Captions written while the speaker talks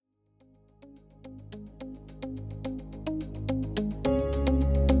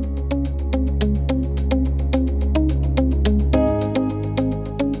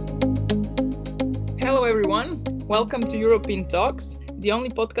Welcome to European Talks, the only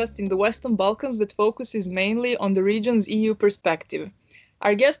podcast in the Western Balkans that focuses mainly on the region's EU perspective.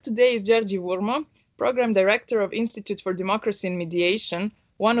 Our guest today is Georgi Vurma, Program Director of Institute for Democracy and Mediation,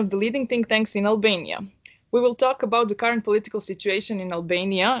 one of the leading think tanks in Albania. We will talk about the current political situation in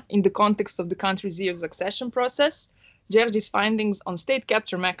Albania in the context of the country's EU accession process, Georgi's findings on state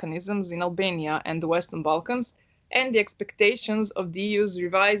capture mechanisms in Albania and the Western Balkans, and the expectations of the EU's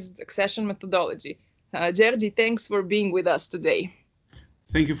revised accession methodology. Georgi, thanks for being with us today.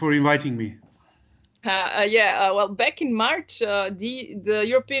 Thank you for inviting me. Back in March, the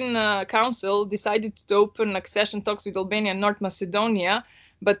European Council decided to open accession talks with Albania and North Macedonia,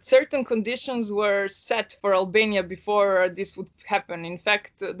 but certain conditions were set for Albania before this would happen. In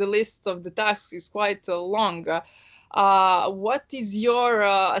fact, the list of the tasks is quite long. What is your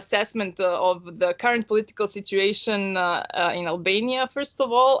assessment of the current political situation in Albania, first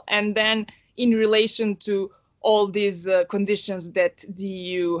of all, and then in relation to all these conditions that the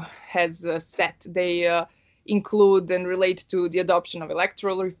EU has set? They include and relate to the adoption of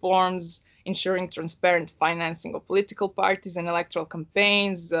electoral reforms, ensuring transparent financing of political parties and electoral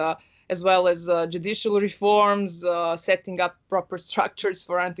campaigns, as well as judicial reforms, setting up proper structures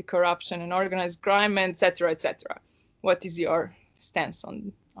for anti-corruption and organized crime, etc., etc. What is your stance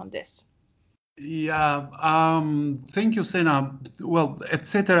on this? Yeah, thank you, Sena. Well,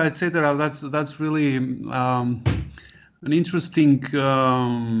 etc., etc. That's really an interesting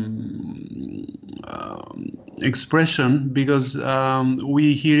expression, because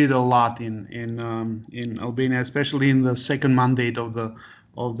we hear it a lot in Albania, especially in the second mandate of the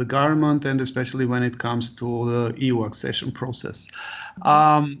government, and especially when it comes to the EU accession process.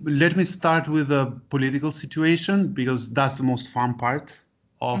 Let me start with the political situation, because that's the most fun part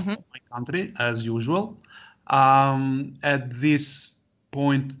of my country, as usual. At this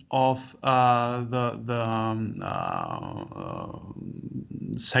point of the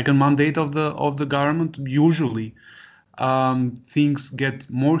second mandate of the government, usually things get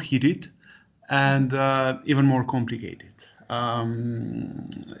more heated and even more complicated.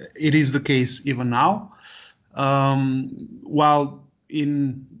 It is the case even now. While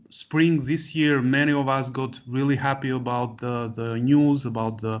in spring this year, many of us got really happy about the news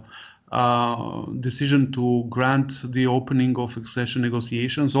about the decision to grant the opening of accession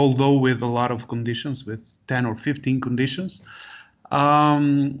negotiations, although with a lot of conditions, with 10 or 15 conditions.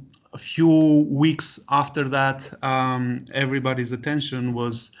 A few weeks after that, everybody's attention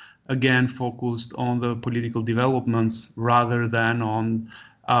was again focused on the political developments rather than on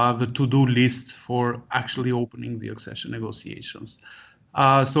the to-do list for actually opening the accession negotiations.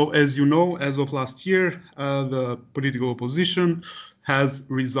 So as you know, as of last year, the political opposition has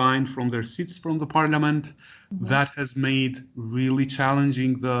resigned from their seats from the parliament. That has made really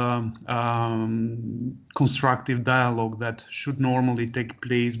challenging the constructive dialogue that should normally take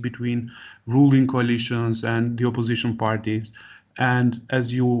place between ruling coalitions and the opposition parties. And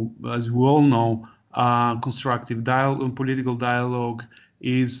as we all know, constructive dialogue, political dialogue,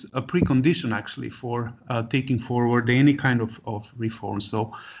 is a precondition actually for taking forward any kind of reform.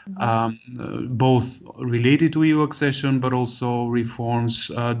 So both related to EU accession, but also reforms,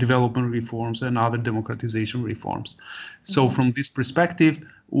 development reforms and other democratization reforms. So from this perspective,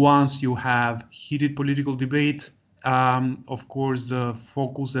 once you have heated political debate, of course, the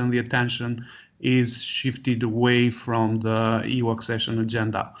focus and the attention is shifted away from the EU accession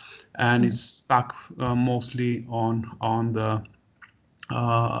agenda, and it's stuck mostly on the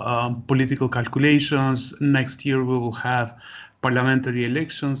political calculations. Next year we will have parliamentary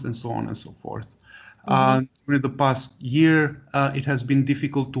elections and so on and so forth. During the past year, it has been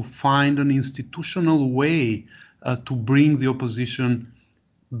difficult to find an institutional way to bring the opposition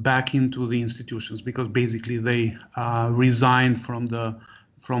back into the institutions, because basically they resigned from the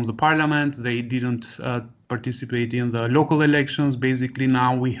parliament. They didn't participate in the local elections. Basically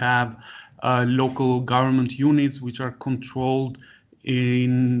now we have local government units which are controlled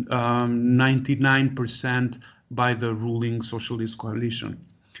in 99% by the ruling socialist coalition,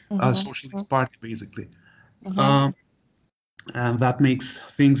 socialist party, basically. And that makes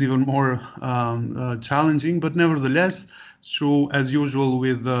things even more challenging. But nevertheless, through, as usual,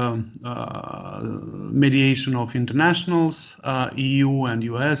 with mediation of internationals, EU and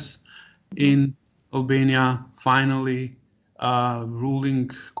US in Albania, finally, ruling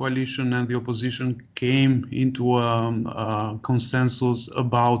coalition and the opposition came into a consensus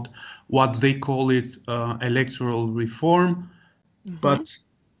about what they call it electoral reform. But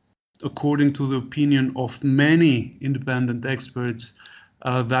according to the opinion of many independent experts,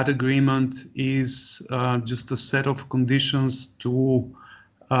 that agreement is just a set of conditions to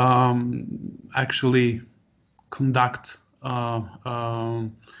actually conduct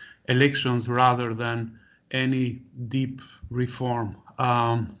elections rather than any deep reform.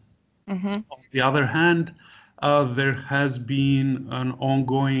 On the other hand, there has been an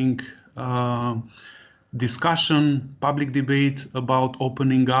ongoing discussion, public debate about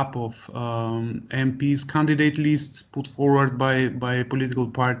opening up of MPs candidate lists put forward by political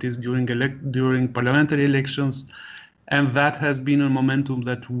parties during parliamentary elections. And that has been a momentum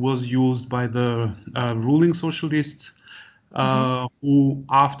that was used by the ruling socialists, who,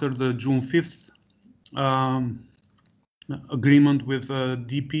 after the June 5th agreement with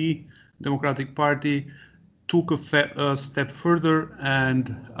DP, Democratic Party, took a step further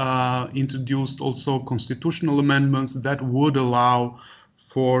and introduced also constitutional amendments that would allow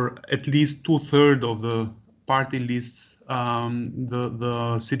for at least 2/3 of the party lists,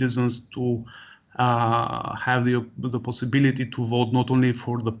 the citizens to have the possibility to vote not only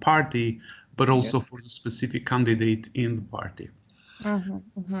for the party, but also for the specific candidate in the party.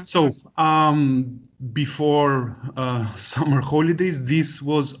 So before summer holidays, this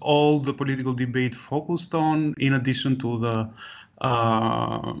was all the political debate focused on, in addition to the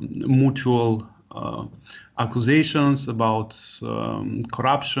mutual accusations about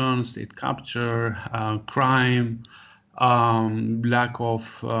corruption, state capture, crime, lack of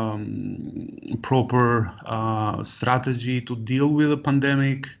proper strategy to deal with the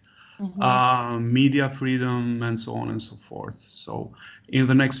pandemic, media freedom, and so on and so forth. So in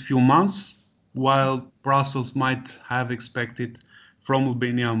the next few months, while Brussels might have expected from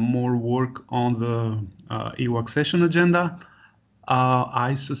Albania more work on the EU accession agenda,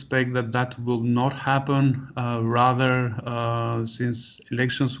 I suspect that will not happen. Rather, since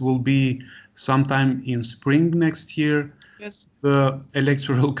elections will be sometime in spring next year, the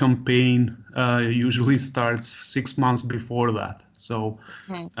electoral campaign usually starts 6 months before that. So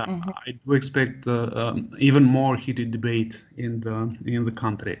I do expect even more heated debate in the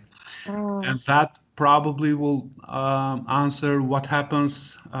country, and that probably will answer what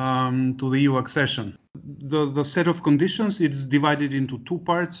happens to the EU accession. The set of conditions, it's divided into two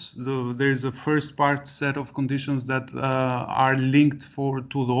parts. There's a first part set of conditions that are linked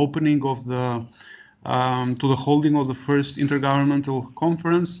to the opening of to the holding of the first intergovernmental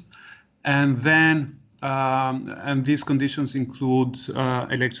conference, and then and these conditions include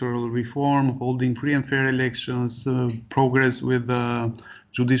electoral reform, holding free and fair elections, progress with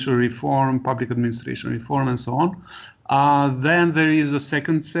judicial reform, public administration reform, and so on. Then there is a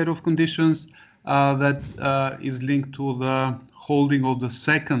second set of conditions that is linked to the holding of the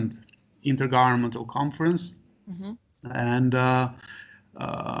second intergovernmental conference. And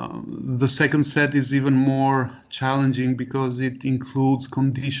the second set is even more challenging because it includes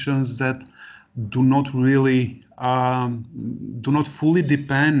conditions that do not really, do not fully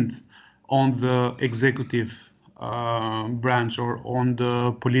depend on the executive branch or on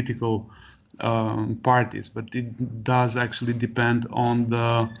the political parties, but it does actually depend on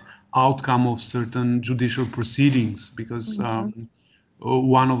the outcome of certain judicial proceedings, because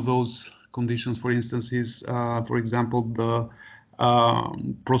one of those conditions, for instance, is, for example, the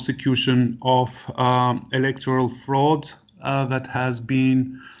prosecution of electoral fraud that has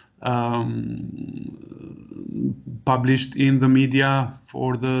been published in the media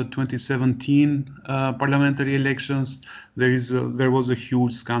for the 2017 parliamentary elections. There was a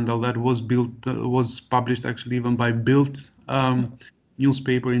huge scandal that was published actually even by Bild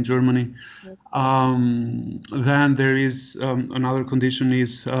newspaper in Germany. Then there is another condition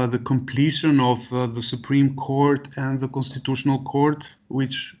is the completion of the Supreme Court and the Constitutional Court,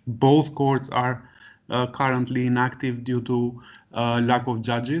 which both courts are currently inactive due to lack of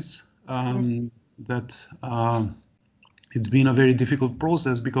judges. That it's been a very difficult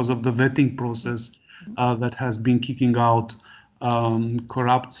process because of the vetting process that has been kicking out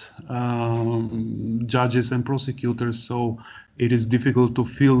corrupt judges and prosecutors. So it is difficult to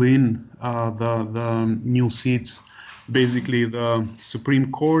fill in the new seats. Basically, the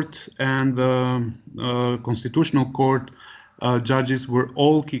Supreme Court and the Constitutional Court judges were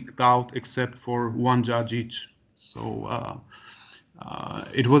all kicked out except for one judge each. So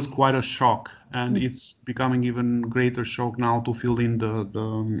it was quite a shock, and it's becoming even greater shock now to fill in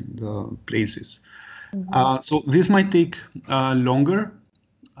the places. So this might take longer,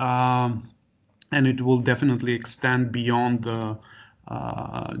 and it will definitely extend beyond the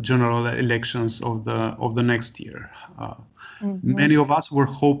general elections of the next year. Many of us were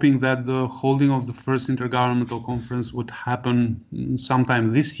hoping that the holding of the first intergovernmental conference would happen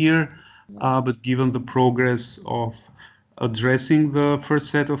sometime this year, but given the progress of addressing the first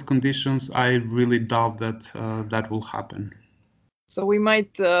set of conditions, I really doubt that that will happen. So we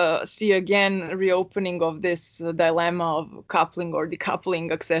might see again a reopening of this dilemma of coupling or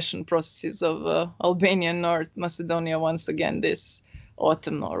decoupling accession processes of Albania and North Macedonia once again this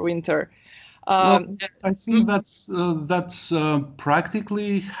autumn or winter. Well, I think that's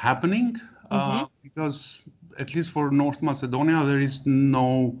practically happening because at least for North Macedonia there is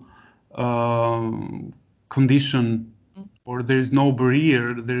no condition or there is no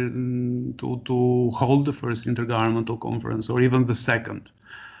barrier there to hold the first intergovernmental conference or even the second.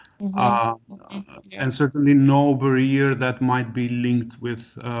 And certainly no barrier that might be linked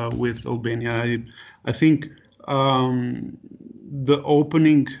with Albania. I think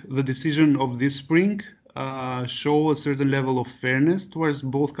the decision of this spring show a certain level of fairness towards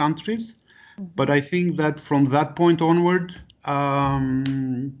both countries. But I think that from that point onward,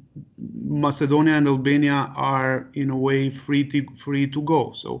 Macedonia and Albania are in a way free to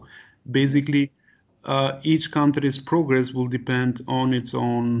go. So basically, each country's progress will depend on its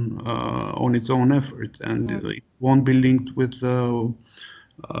own effort, and it won't be linked with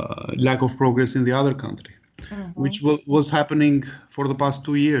lack of progress in the other country, which was happening for the past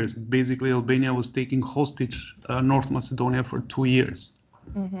 2 years. Basically, Albania was taking hostage North Macedonia for 2 years.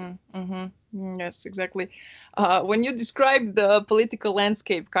 Yes, exactly. When you describe the political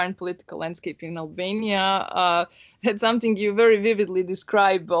landscape, current political landscape in Albania, that's something you very vividly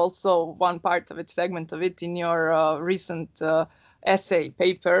describe also one part of it, segment of it in your recent essay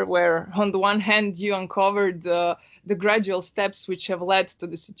paper, where on the one hand you uncovered the gradual steps which have led to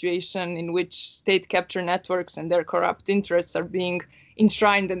the situation in which state capture networks and their corrupt interests are being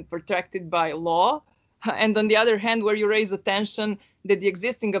enshrined and protected by law. And on the other hand, where you raise attention that the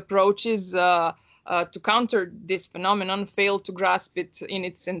existing approaches to counter this phenomenon fail to grasp it in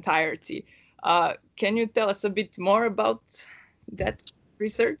its entirety. Can you tell us a bit more about that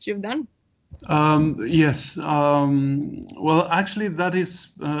research you've done? Yes. Well, actually, that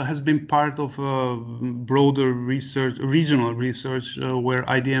has been part of a broader research, regional research, where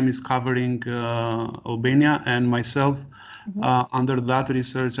IDM is covering Albania, and myself, under that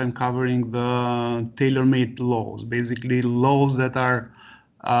research, I'm covering the tailor-made laws, basically laws that are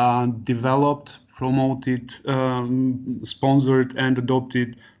developed, promoted, sponsored, and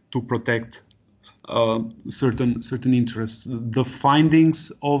adopted to protect certain interests. The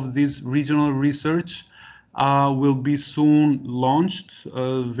findings of this regional research will be soon launched.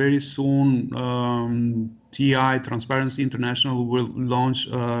 Very soon, TI, Transparency International, will launch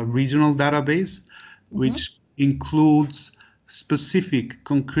a regional database, which includes specific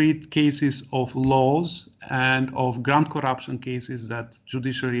concrete cases of laws and of grant corruption cases that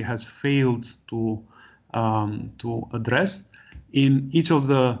judiciary has failed to address in each of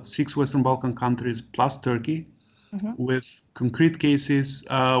the 6 Western Balkan countries plus Turkey, with concrete cases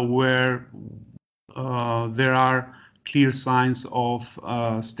where there are clear signs of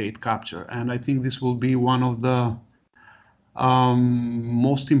state capture. And I think this will be one of the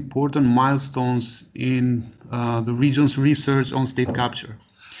most important milestones in the region's research on state capture.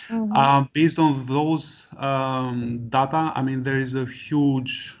 Based on those data, I mean, there is a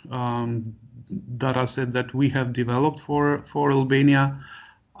huge data set that we have developed for Albania.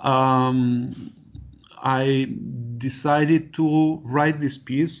 I decided to write this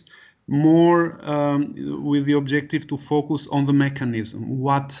piece more with the objective to focus on the mechanism.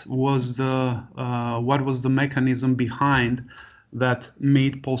 What was the mechanism behind that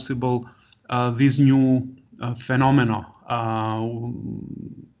made possible this new phenomena?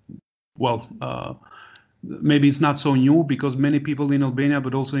 Maybe it's not so new because many people in Albania,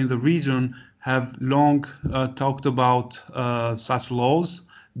 but also in the region, have long talked about such laws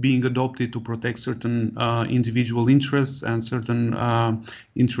being adopted to protect certain individual interests and certain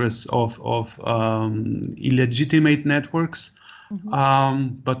interests of illegitimate networks.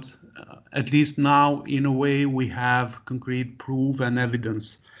 But at least now, in a way, we have concrete proof and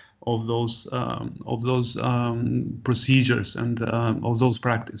evidence of those procedures and of those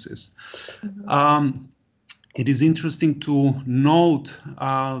practices. It is interesting to note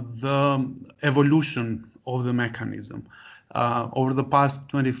the evolution of the mechanism. Over the past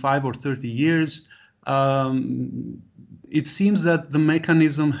 25 or 30 years, it seems that the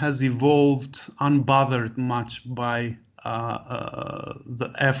mechanism has evolved unbothered much by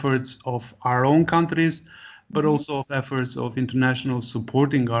the efforts of our own countries, but also of efforts of international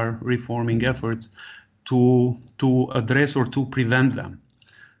supporting our reforming efforts to address or to prevent them.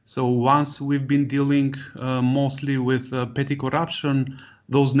 So once we've been dealing mostly with petty corruption,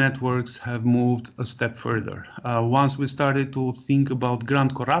 those networks have moved a step further. Once we started to think about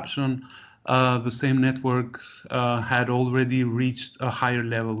grant corruption, the same networks had already reached a higher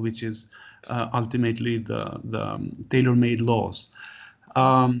level, which is ultimately the tailor-made laws.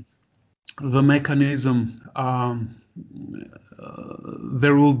 The mechanism,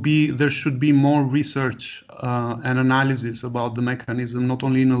 there should be more research and analysis about the mechanism, not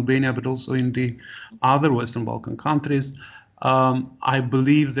only in Albania but also in the other Western Balkan countries. I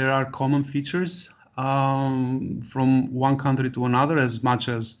believe there are common features from one country to another, as much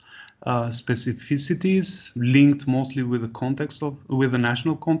as specificities linked mostly with the context with the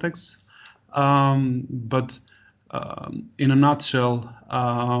national context. But in a nutshell,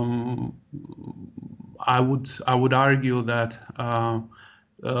 I would argue that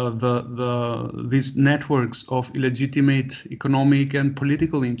these networks of illegitimate economic and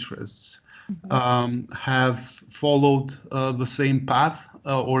political interests have followed the same path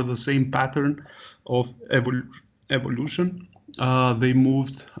or the same pattern of evolution. They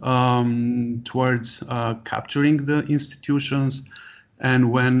moved towards capturing the institutions,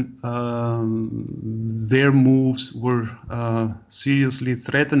 and when their moves were seriously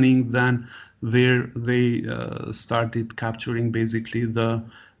threatening, then they started capturing basically the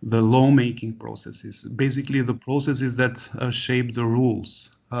lawmaking processes, basically the processes that shape the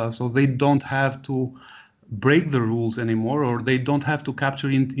rules. So they don't have to break the rules anymore, or they don't have to capture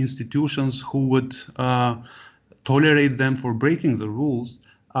institutions who would tolerate them for breaking the rules.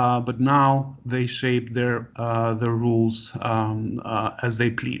 But now they shape the rules as they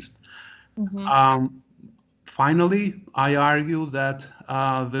pleased. Finally, I argue that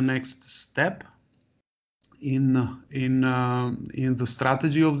the next step in the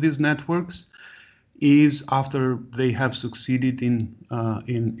strategy of these networks is, after they have succeeded in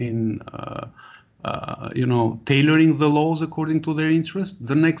tailoring the laws according to their interest,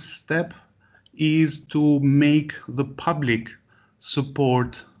 the next step is to make the public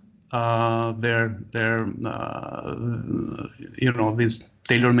support these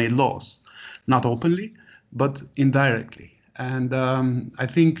tailor-made laws, not openly, but indirectly. And I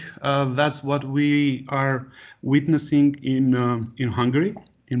think that's what we are witnessing in Hungary,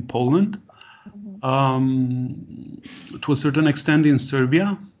 in Poland, to a certain extent in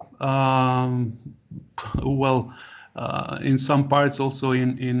Serbia, in some parts also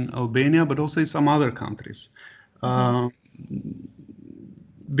in Albania, but also in some other countries.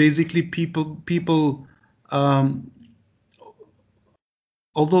 Basically, people,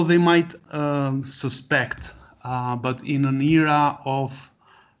 although they might suspect, but in an era of,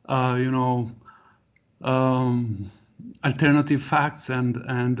 alternative facts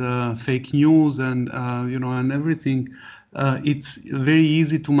and fake news and and everything, it's very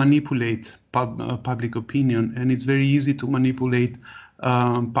easy to manipulate public opinion, and it's very easy to manipulate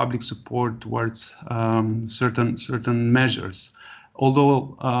public support towards certain measures.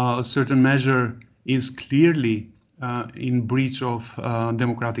 Although a certain measure is clearly in breach of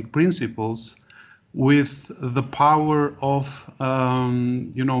democratic principles, with the power of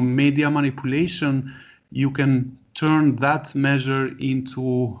media manipulation, you can turn that measure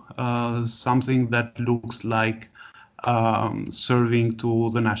into something that looks like serving to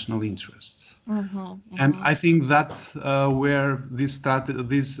the national interests. And I think that's where these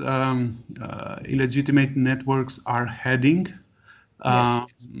illegitimate networks are heading.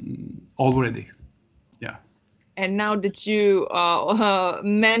 Already, yeah. And now that you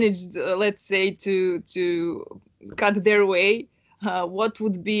managed, let's say, to cut their way, what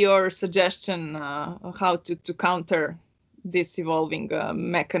would be your suggestion how to counter this evolving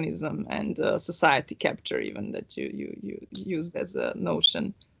mechanism and society capture, even that you used as a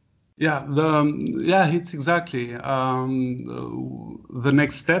notion? Yeah, it's exactly the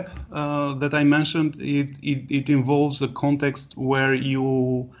next step that I mentioned. It involves a context where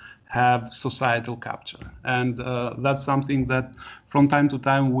you have societal capture, and that's something that from time to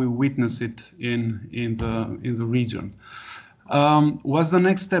time we witness it in the region. What's the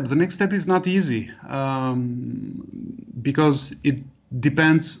next step? The next step is not easy because it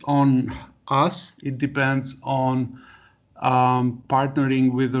depends on us. It depends on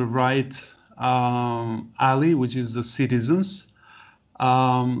partnering with the right ally, which is the citizens,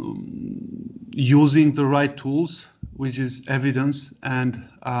 using the right tools, which is evidence and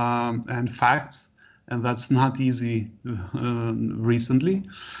facts, and that's not easy recently.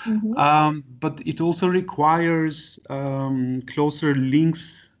 But it also requires closer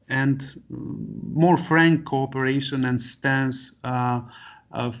links and more frank cooperation and stance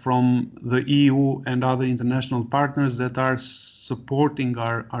from the EU and other international partners that are supporting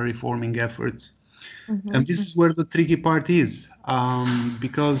our reforming efforts. And this is where the tricky part is,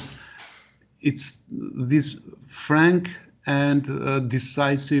 because it's these frank and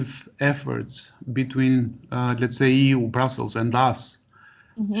decisive efforts between, let's say, EU, Brussels, and us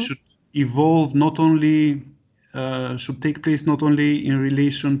evolve not only should take place not only in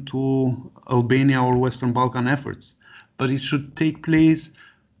relation to Albania or Western Balkan efforts, but it should take place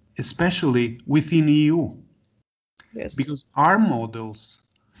especially within EU. Yes. Because our models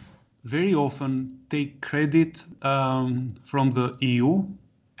very often take credit from the EU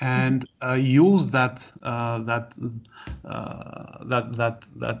and use that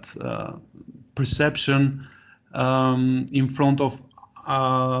perception in front of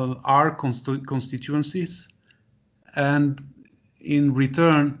our constituencies, and in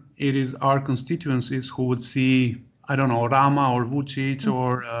return, it is our constituencies who would see, I don't know, Rama or Vucic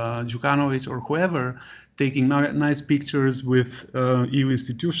or Djukanovic or whoever taking nice pictures with EU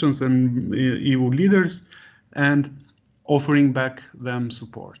institutions and EU leaders and offering back them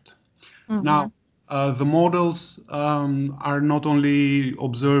support. Now, the models are not only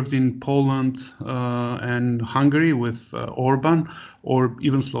observed in Poland and Hungary with Orban, or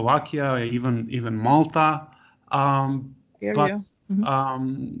even Slovakia, even Malta, but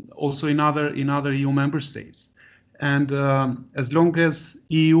also in other EU member states. And as long as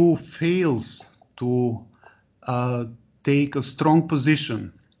EU fails to take a strong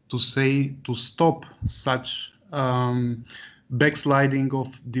position to stop such backsliding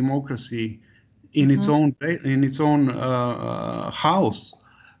of democracy in its own house,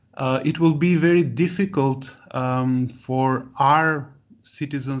 it will be very difficult for our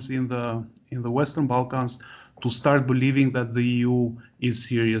citizens in the Western Balkans to start believing that the EU is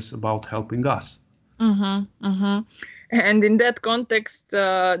serious about helping us. And in that context,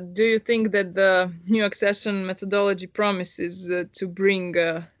 do you think that the new accession methodology promises to bring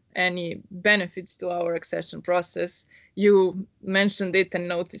any benefits to our accession process? You mentioned it and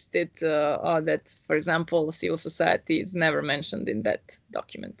noticed it, that, for example, civil society is never mentioned in that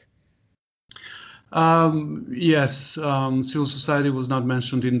document. Yes, civil society was not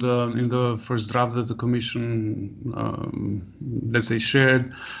mentioned in the first draft that the Commission, let's say,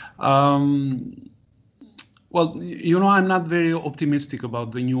 shared. Well, I'm not very optimistic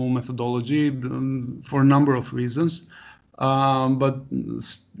about the new methodology for a number of reasons, but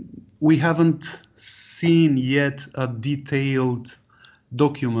we haven't seen yet a detailed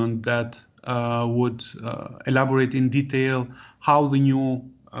document that would elaborate in detail how the new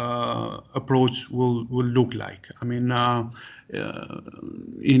approach will look like. I mean,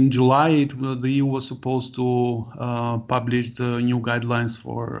 in July, the EU was supposed to publish the new guidelines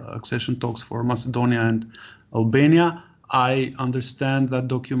for accession talks for Macedonia and Albania. I understand that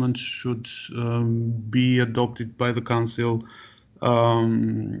document should be adopted by the Council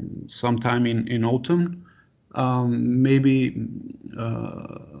sometime in autumn.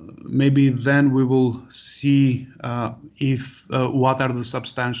 Maybe then we will see what are the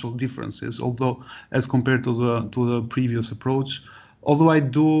substantial differences, although as compared to the previous approach. Although I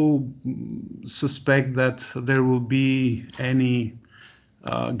do suspect that there will be any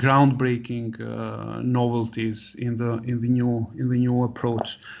groundbreaking novelties in the new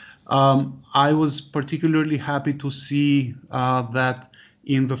approach. I was particularly happy to see that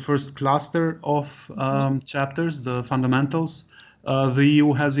in the first cluster of chapters, the fundamentals, the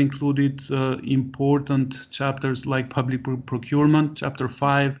EU has included important chapters like public procurement, Chapter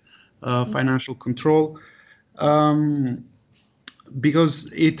 5, financial control,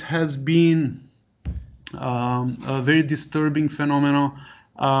 because it has been a very disturbing phenomenon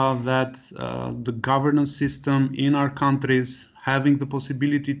that the governance system in our countries, having the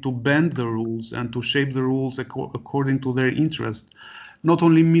possibility to bend the rules and to shape the rules according to their interest, not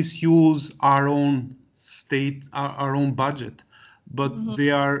only misuse our own state, our own budget, but they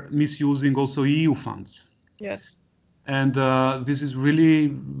are misusing also EU funds. Yes. And this is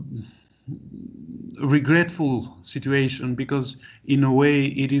really regretful situation, because in a way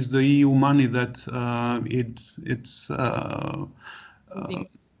it is the EU money that it's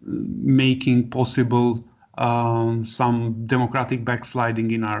making possible some democratic backsliding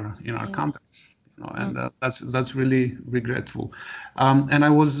in our countries, and that's really regretful. And I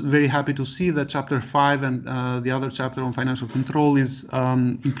was very happy to see that Chapter 5 and the other chapter on financial control is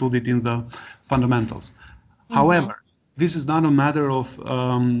included in the fundamentals. However, this is not a matter of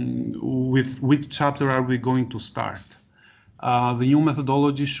with which chapter are we going to start. The new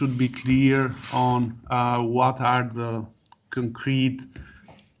methodology should be clear on what are the concrete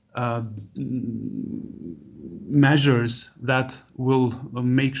measures that will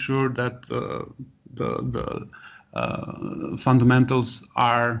make sure that the fundamentals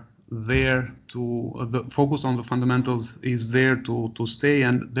are there the focus on the fundamentals is there to stay,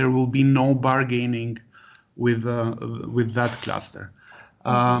 and there will be no bargaining with that cluster.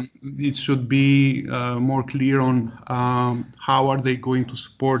 It should be more clear on how are they going to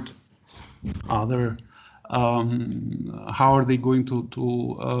support other how are they going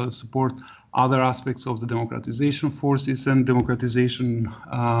to support other aspects of the democratization forces and democratization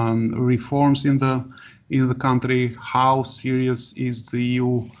reforms in the country? How serious is the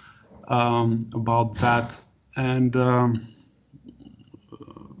EU about that? And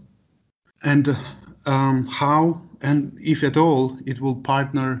how, and if at all, it will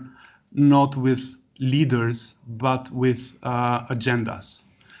partner not with leaders but with agendas.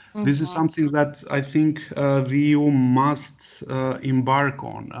 This is something that I think the EU must embark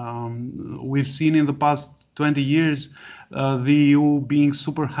on. We've seen in the past 20 years the EU being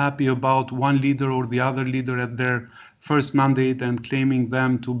super happy about one leader or the other leader at their first mandate and claiming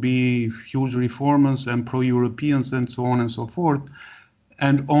them to be huge reformers and pro-Europeans and so on and so forth.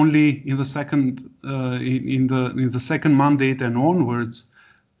 And only in the second in the second mandate and onwards,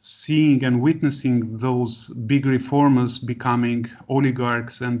 seeing and witnessing those big reformers becoming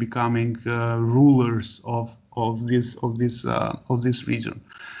oligarchs and becoming rulers of this region.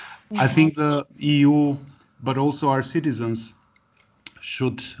 I think the EU, but also our citizens,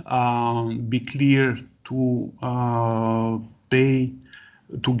 should be clear to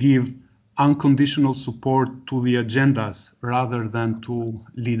give unconditional support to the agendas rather than to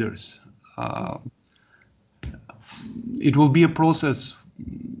leaders. It will be a process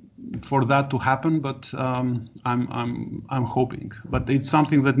for that to happen, but I'm hoping. But it's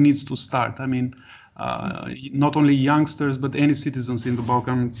something that needs to start. I mean, not only youngsters, but any citizens in the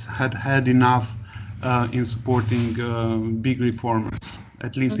Balkans had enough in supporting big reformers.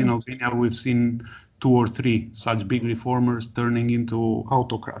 At least in Albania, we've seen 2 or 3 such big reformers turning into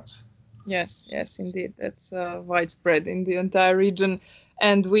autocrats. Yes, indeed. That's widespread in the entire region.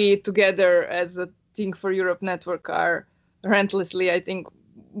 And we together as a Think for Europe network are relentlessly, I think,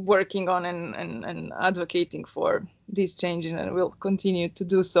 working on and advocating for these changes, and will continue to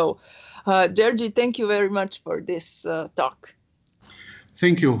do so. Georgi, thank you very much for this talk.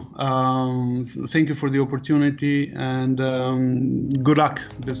 Thank you. Thank you for the opportunity, and good luck.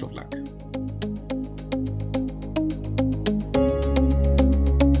 Best of luck.